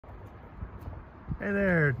Hey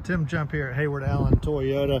there, Tim Jump here at Hayward Allen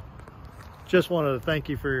Toyota. Just wanted to thank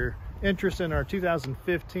you for your interest in our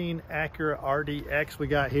 2015 Acura RDX we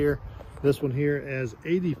got here. This one here is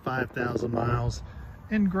 85,000 miles,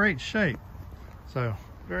 in great shape. So,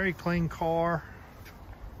 very clean car.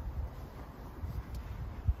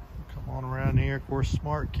 Come on around here, of course,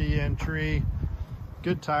 smart key entry.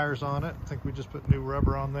 Good tires on it. I think we just put new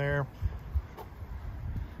rubber on there.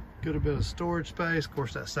 Good a bit of storage space. Of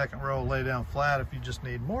course, that second row will lay down flat if you just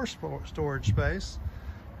need more storage space.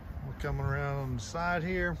 We're coming around on the side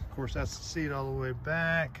here. Of course, that's the seat all the way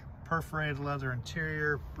back. Perforated leather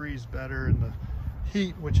interior, breathes better in the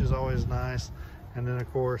heat, which is always nice. And then,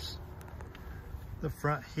 of course, the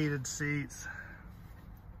front heated seats.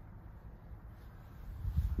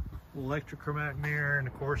 Electrochromatic mirror, and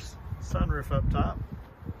of course, sunroof up top.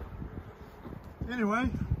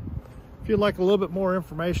 Anyway, if you'd like a little bit more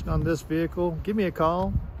information on this vehicle, give me a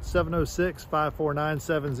call,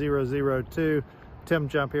 706-549-7002. Tim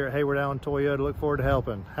Jump here at Hayward Allen Toyota. Look forward to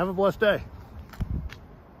helping. Have a blessed day.